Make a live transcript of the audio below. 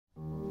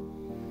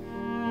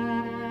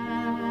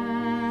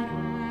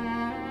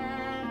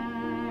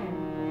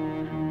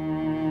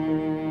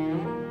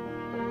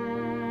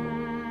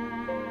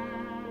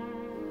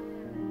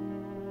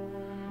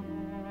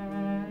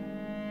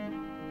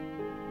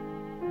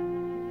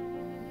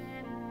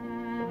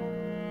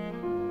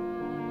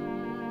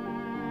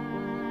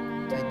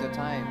Take the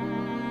time.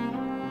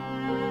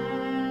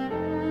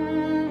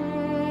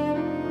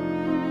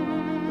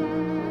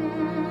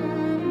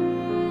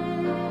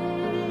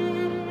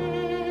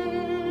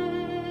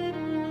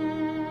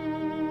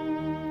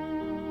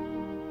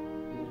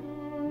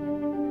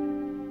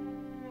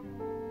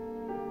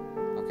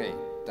 Okay,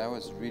 that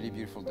was really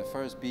beautiful. The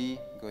first B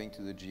going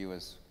to the G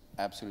was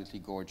absolutely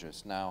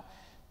gorgeous. Now,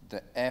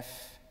 the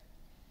F,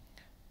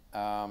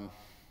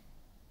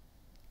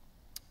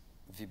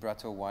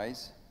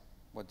 vibrato-wise,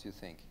 what do you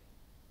think?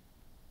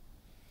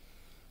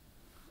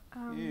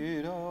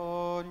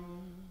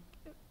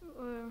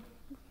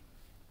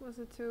 Was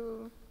it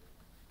too...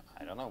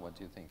 I don't know, what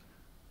do you think?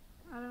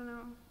 I don't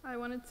know. I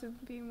want it to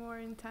be more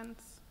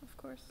intense, of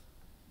course.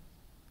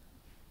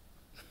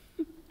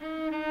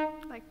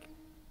 Like,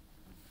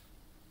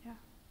 yeah,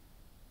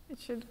 it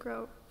should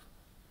grow.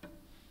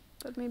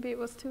 But maybe it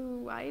was too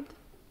wide?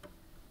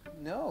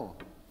 No,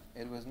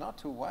 it was not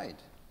too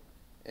wide.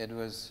 It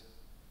was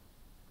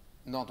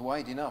not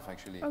wide enough,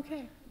 actually.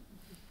 Okay,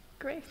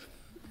 great.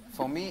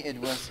 For me, it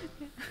was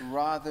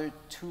rather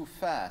too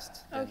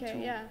fast than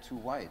too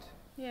wide.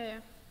 Yeah, yeah.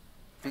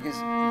 Because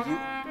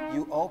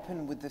you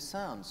open with the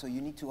sound, so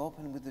you need to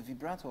open with the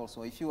vibrato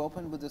also. If you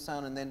open with the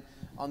sound and then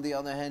on the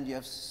other hand you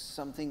have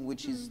something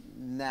which is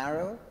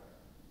narrow,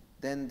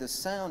 then the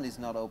sound is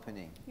not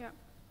opening. Yeah.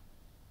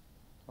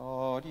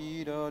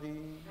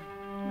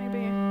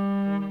 Maybe.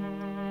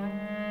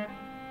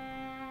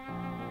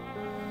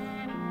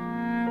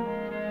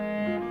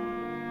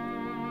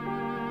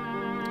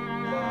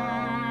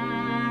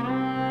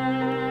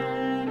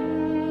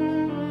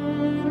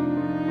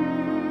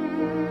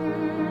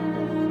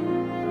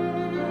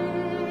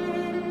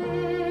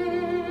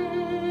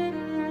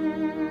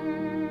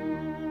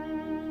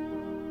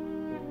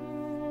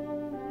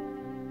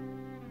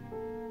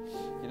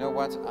 You know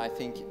what? I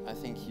think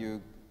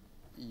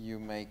you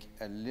make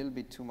a little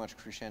bit too much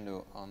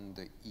crescendo on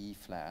the E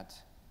flat.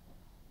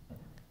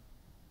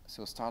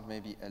 So start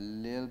maybe a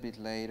little bit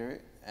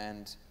later,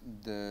 and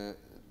the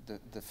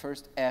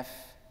first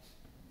F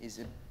is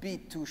a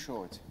bit too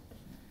short.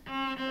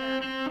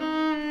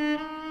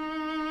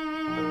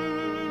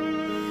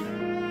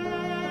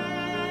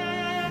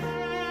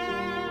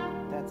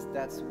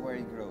 That's where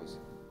it grows.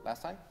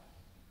 Last time?